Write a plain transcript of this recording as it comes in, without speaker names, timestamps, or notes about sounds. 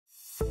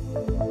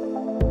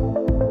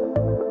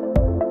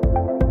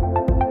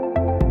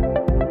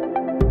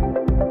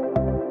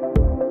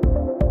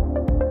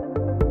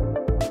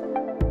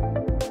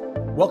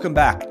Welcome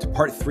back to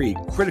part 3,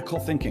 Critical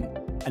Thinking,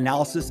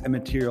 Analysis and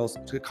Materials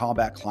to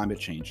Combat Climate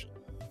Change.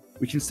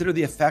 We consider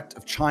the effect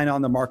of China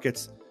on the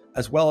markets,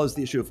 as well as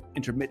the issue of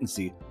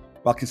intermittency,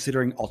 while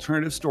considering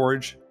alternative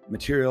storage,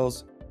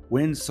 materials,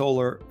 wind,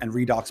 solar, and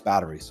redox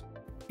batteries.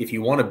 If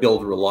you want to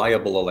build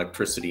reliable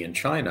electricity in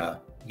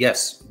China,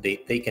 yes, they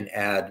can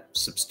add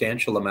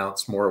substantial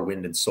amounts more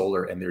wind and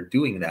solar, and they're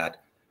doing that.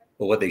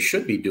 But what they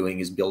should be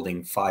doing is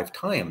building 5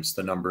 times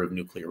the number of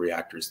nuclear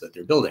reactors that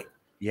they're building.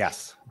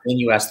 Yes. Then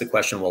you ask the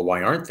question, well,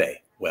 why aren't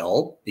they?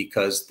 Well,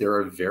 because there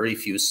are very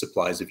few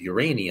supplies of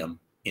uranium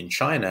in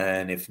China.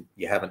 And if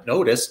you haven't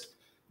noticed,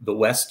 the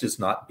West is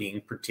not being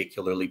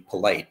particularly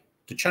polite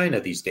to China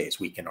these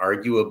days. We can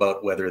argue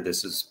about whether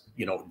this is,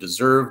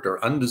 deserved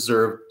or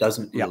undeserved,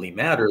 doesn't really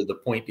matter. The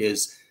point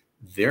is,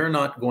 they're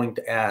not going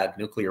to add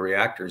nuclear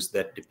reactors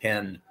that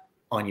depend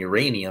on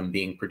uranium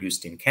being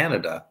produced in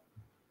Canada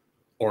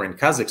or in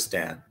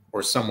Kazakhstan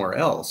or somewhere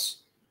else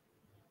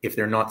if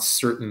they're not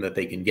certain that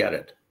they can get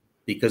it,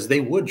 because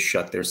they would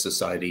shut their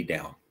society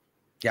down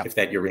if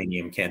that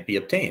uranium can't be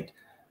obtained.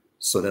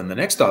 So then the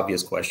next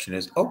obvious question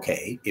is,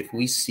 okay, if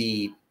we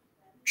see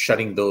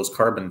shutting those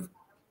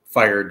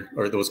carbon-fired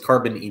or those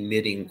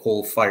carbon-emitting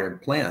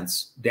coal-fired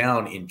plants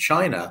down in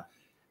China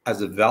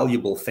as a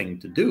valuable thing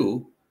to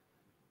do,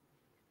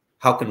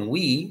 how can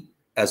we,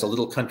 as a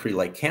little country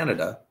like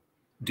Canada,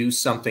 do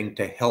something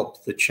to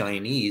help the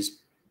Chinese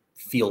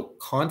feel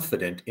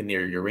confident in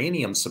their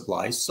uranium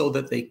supply so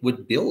that they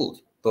would build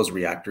those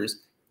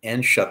reactors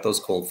and shut those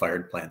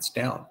coal-fired plants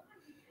down?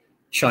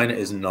 China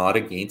is not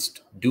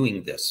against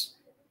doing this,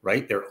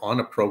 right? They're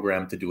on a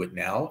program to do it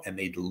now, and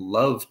they'd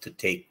love to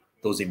take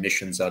those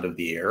emissions out of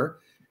the air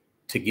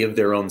to give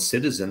their own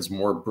citizens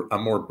a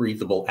more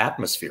breathable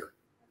atmosphere.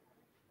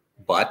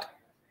 But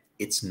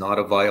it's not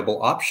a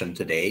viable option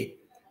today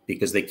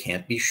because they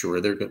can't be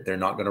sure they're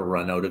not going to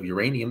run out of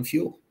uranium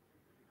fuel.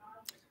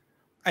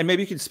 And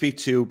maybe you can speak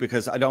to,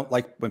 because I don't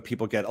like when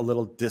people get a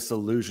little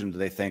disillusioned,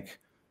 they think,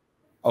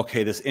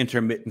 okay, this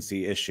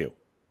intermittency issue.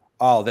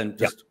 Oh, then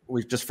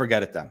we just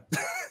forget it then.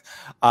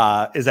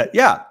 Is that,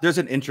 there's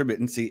an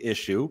intermittency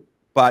issue,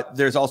 but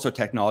there's also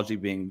technology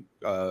being,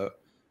 and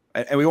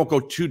we won't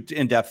go too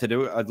in depth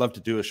into it. I'd love to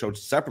do a show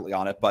separately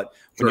on it. But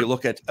when you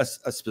look at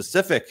a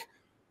specific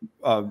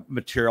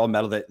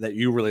metal that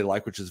you really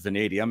like, which is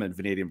vanadium and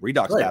vanadium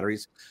redox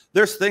batteries,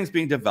 there's things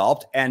being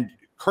developed and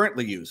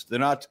currently used. They're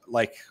not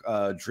like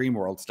dream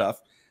world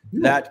stuff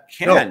that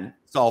can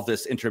solve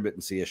this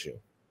intermittency issue.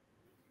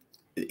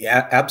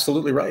 Yeah,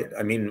 absolutely right.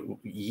 I mean,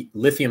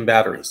 lithium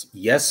batteries.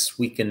 Yes,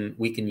 we can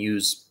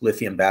use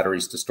lithium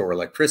batteries to store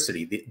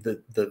electricity.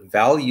 The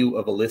value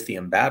of a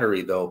lithium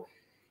battery, though,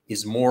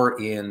 is more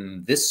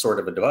in this sort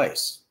of a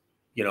device.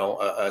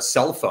 A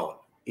cell phone.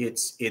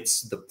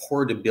 It's the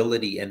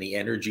portability and the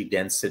energy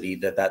density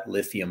that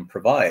lithium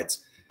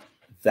provides.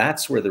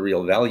 That's where the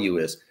real value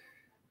is.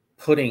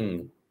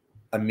 Putting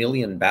 1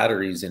 million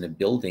batteries in a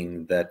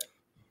building that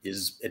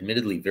is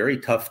admittedly very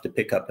tough to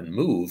pick up and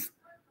move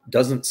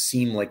doesn't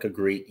seem like a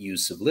great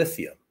use of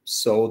lithium.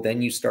 So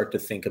then you start to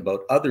think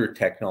about other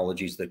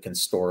technologies that can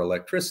store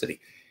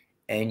electricity.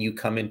 And you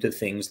come into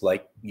things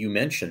like you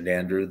mentioned,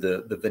 Andrew,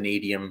 the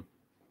vanadium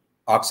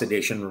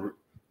oxidation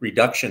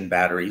reduction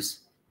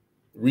batteries,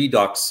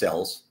 redox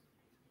cells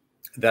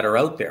that are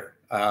out there.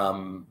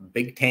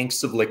 Big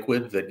tanks of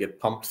liquid that get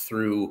pumped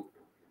through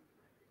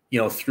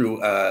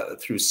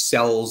through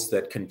cells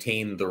that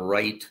contain the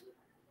right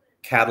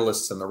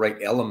catalysts and the right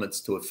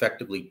elements to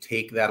effectively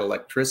take that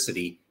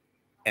electricity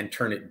and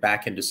turn it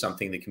back into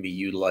something that can be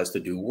utilized to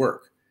do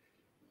work.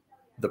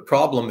 The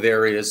problem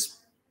there is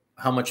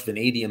how much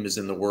vanadium is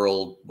in the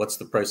world. What's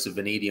the price of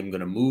vanadium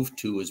going to move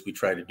to as we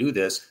try to do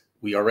this?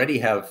 We already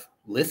have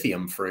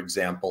lithium, for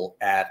example,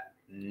 at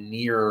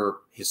near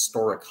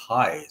historic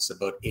highs,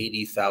 about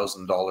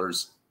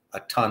 $80,000 a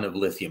ton of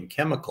lithium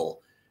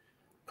chemical.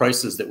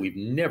 Prices that we've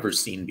never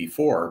seen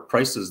before,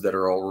 prices that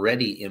are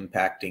already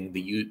impacting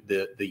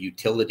the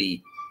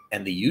utility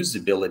and the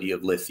usability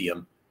of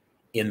lithium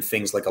in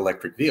things like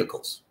electric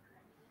vehicles.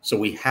 So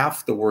we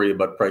have to worry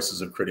about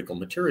prices of critical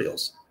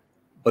materials,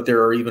 but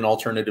there are even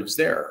alternatives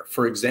there.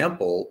 For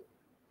example,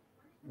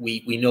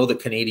 we know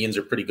that Canadians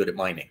are pretty good at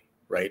mining,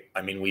 right?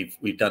 I mean,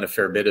 we've done a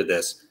fair bit of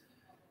this.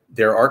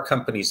 There are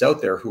companies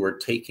out there who are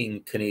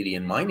taking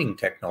Canadian mining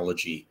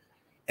technology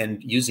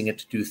and using it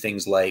to do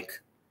things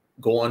like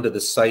go onto the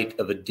site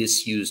of a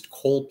disused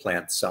coal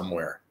plant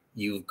somewhere.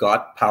 You've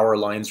got power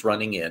lines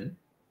running in.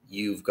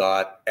 You've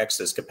got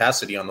excess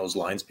capacity on those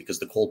lines because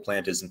the coal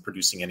plant isn't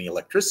producing any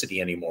electricity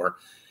anymore.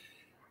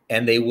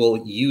 And they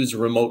will use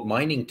remote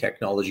mining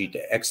technology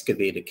to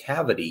excavate a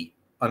cavity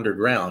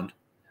underground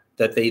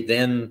that they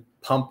then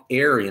pump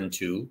air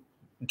into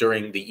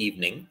during the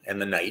evening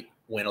and the night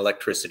when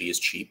electricity is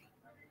cheap.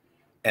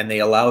 And they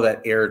allow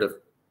that air to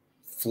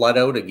flood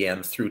out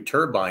again through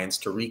turbines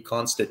to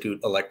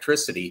reconstitute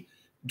electricity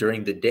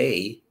during the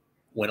day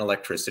when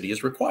electricity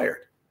is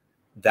required.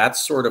 that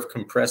sort of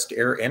compressed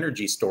air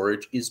energy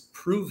storage is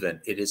proven.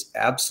 It is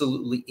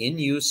absolutely in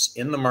use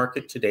in the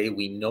market today.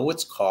 We know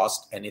its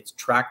cost and it's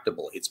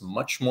tractable. It's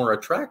much more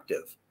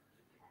attractive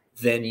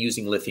than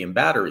using lithium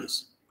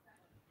batteries.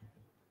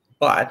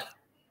 But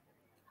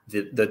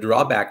the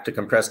drawback to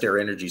compressed air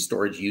energy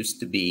storage used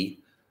to be,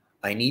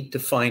 I need to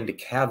find a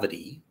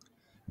cavity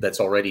that's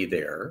already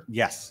there.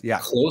 Yes. Yeah.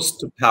 Close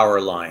to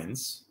power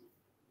lines,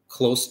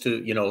 close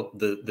to, you know,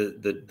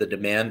 the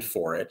demand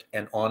for it,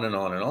 and on and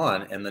on and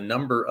on. And the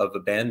number of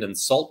abandoned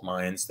salt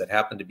mines that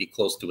happen to be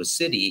close to a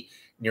city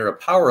near a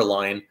power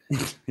line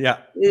Yeah.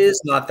 is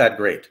not that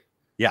great.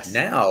 Yes.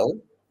 Now,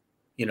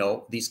 you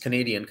know, these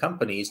Canadian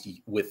companies,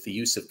 with the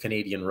use of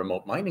Canadian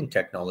remote mining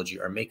technology,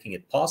 are making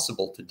it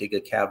possible to dig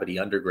a cavity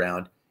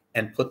underground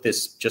and put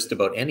this just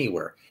about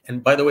anywhere.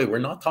 And by the way, we're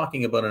not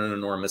talking about an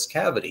enormous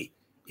cavity.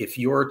 If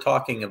you're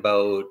talking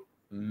about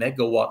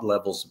megawatt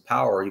levels of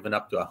power, even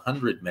up to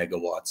 100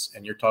 megawatts,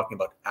 and you're talking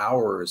about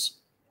hours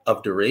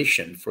of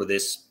duration for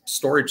this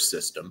storage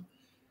system,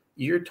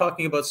 you're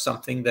talking about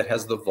something that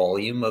has the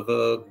volume of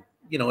a,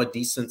 you know, a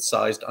decent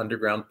sized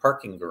underground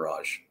parking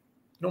garage.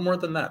 No more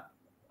than that.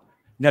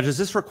 Now, does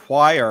this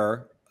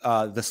require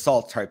the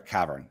salt type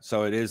cavern?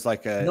 So it is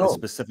like a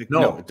specific.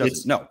 No, it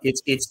doesn't.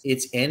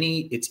 It's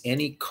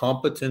any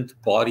competent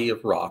body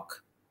of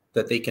rock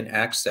that they can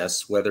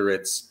access, whether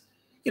it's,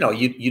 you know,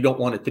 you don't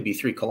want it to be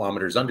 3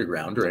 kilometers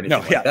underground or anything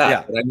like that.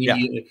 Yeah, but I mean,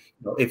 you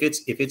know, if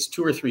it's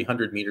 200 or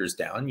 300 meters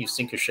down, you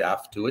sink a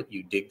shaft to it,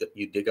 you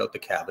dig out the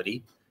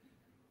cavity,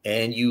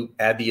 and you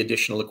add the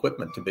additional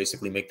equipment to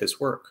basically make this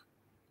work.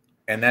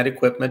 And that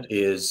equipment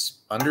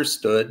is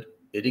understood.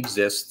 It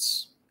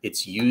exists.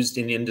 It's used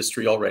in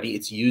industry already.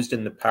 It's used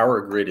in the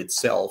power grid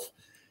itself.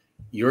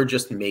 You're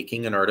just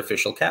making an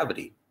artificial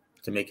cavity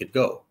to make it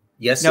go.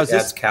 Yes, it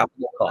adds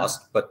capital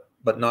cost, but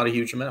not a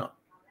huge amount.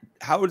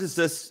 How does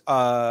this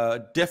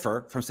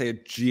differ from, say, a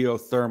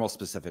geothermal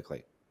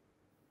specifically?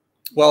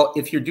 Well,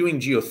 if you're doing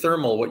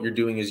geothermal, what you're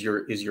doing is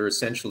you're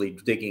essentially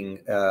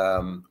digging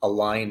a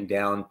line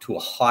down to a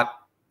hot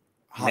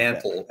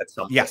mantle at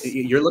some point. Yes.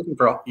 You're looking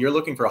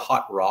for a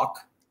hot rock.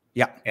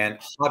 Yeah. And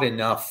hot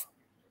enough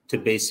to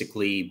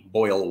basically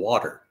boil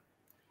water.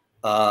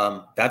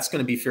 That's going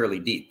to be fairly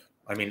deep.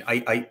 I mean,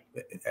 I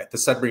at the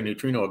Sudbury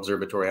Neutrino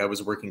Observatory, I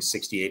was working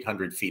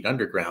 6,800 feet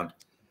underground.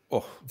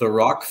 Oh. The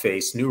rock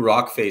face, new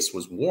rock face,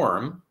 was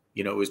warm.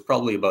 You know, it was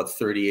probably about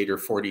 38 or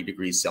 40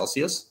 degrees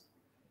Celsius,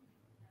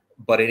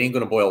 but it ain't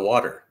going to boil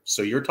water.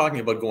 So you're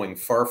talking about going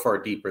far, far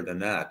deeper than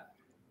that.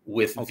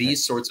 With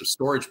these sorts of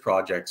storage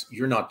projects,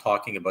 you're not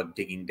talking about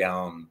digging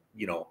down,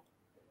 you know,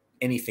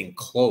 anything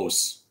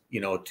close, you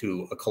know,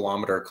 to a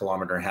kilometer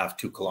and a half,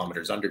 2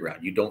 kilometers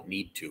underground. You don't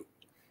need to.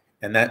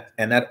 And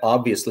that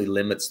obviously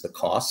limits the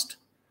cost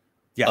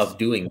of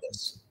doing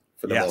this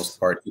for the most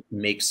part. It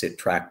makes it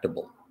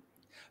tractable.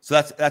 So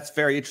that's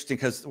very interesting,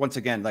 because once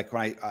again, like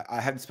when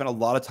I haven't spent a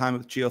lot of time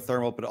with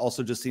geothermal, but it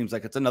also just seems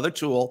like it's another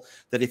tool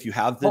that if you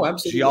have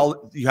the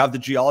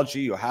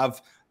geology, you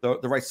have the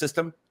right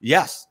system.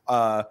 Yes.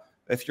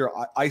 If you're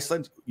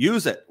Iceland,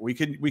 use it. We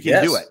can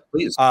do it.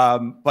 Please.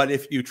 But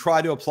if you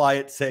try to apply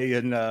it, say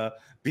in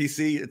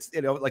BC, it's,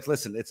 you know, like,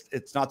 listen,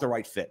 it's not the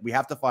right fit. We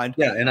have to find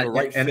the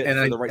right fit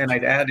for the right. And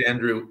I'd add,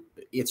 Andrew,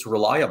 it's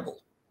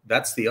reliable.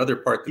 That's the other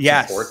part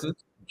that's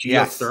important.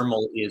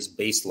 Geothermal is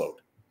baseload.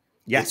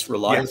 It's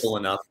reliable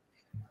enough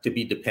to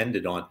be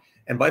depended on.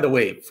 And by the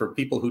way, for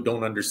people who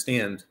don't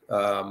understand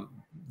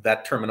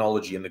that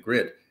terminology in the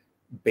grid,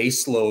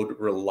 baseload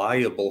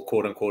reliable,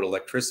 quote unquote,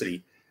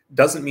 electricity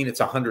doesn't mean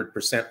it's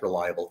 100%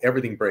 reliable.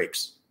 Everything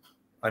breaks.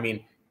 I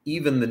mean,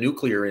 even the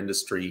nuclear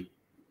industry,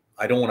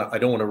 I don't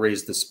want to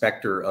raise the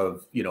specter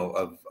of, you know,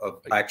 of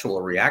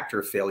actual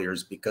reactor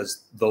failures,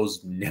 because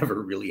those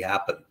never really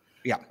happen.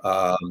 Yeah.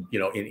 You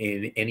know,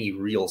 in any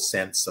real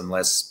sense,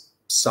 unless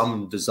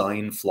some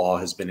design flaw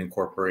has been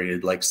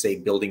incorporated, like, say,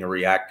 building a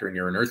reactor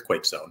near an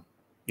earthquake zone,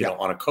 you know,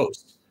 on a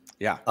coast.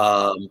 Yeah.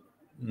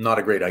 Not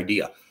a great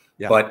idea.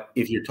 Yeah. But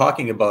if you're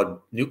talking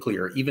about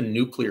nuclear, even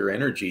nuclear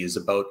energy is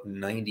about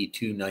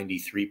 92,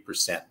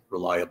 93%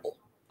 reliable.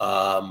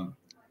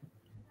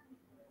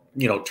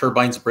 You know,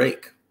 turbines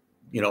break,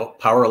 you know,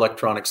 power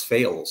electronics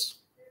fails,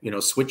 you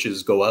know,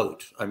 switches go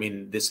out. I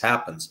mean, this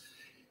happens.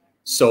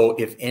 So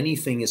if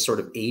anything is sort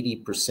of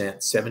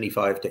 80%,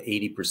 75 to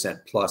 80%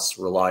 plus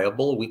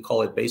reliable, we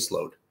call it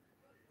baseload.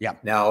 Yeah.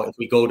 Now, if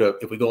we go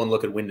and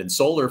look at wind and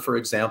solar, for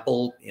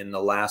example, in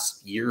the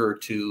last year or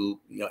two,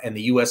 you know, and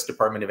the U.S.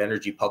 Department of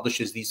Energy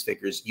publishes these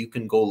figures, you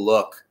can go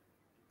look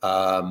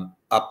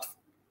up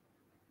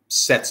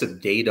sets of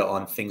data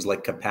on things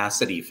like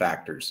capacity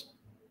factors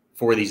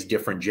for these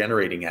different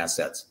generating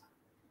assets.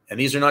 And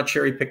these are not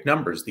cherry-picked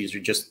numbers. These are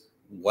just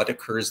what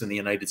occurs in the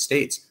United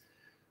States.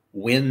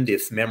 Wind,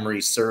 if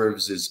memory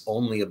serves, is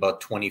only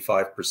about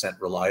 25%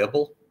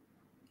 reliable,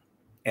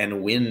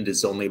 and wind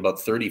is only about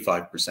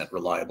 35%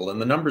 reliable. And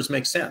the numbers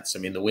make sense. I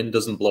mean, the wind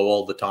doesn't blow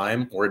all the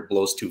time, or it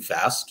blows too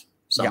fast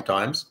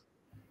sometimes.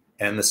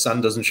 Yeah. And the sun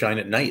doesn't shine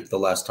at night the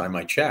last time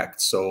I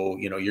checked. So,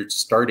 you know, you're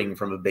starting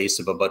from a base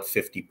of about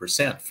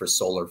 50% for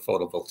solar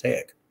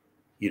photovoltaic.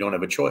 You don't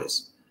have a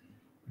choice.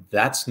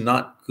 That's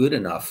not good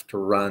enough to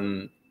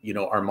run, you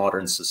know, our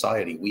modern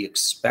society. We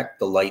expect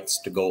the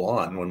lights to go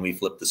on when we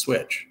flip the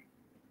switch,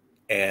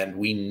 and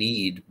we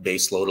need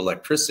baseload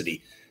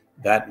electricity.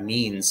 That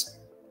means,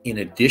 in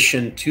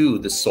addition to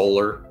the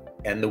solar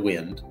and the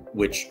wind,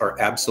 which are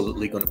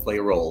absolutely going to play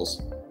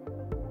roles,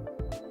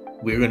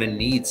 we're going to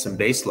need some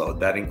baseload.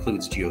 That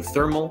includes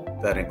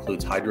geothermal, that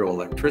includes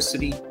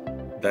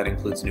hydroelectricity, that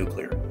includes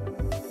nuclear.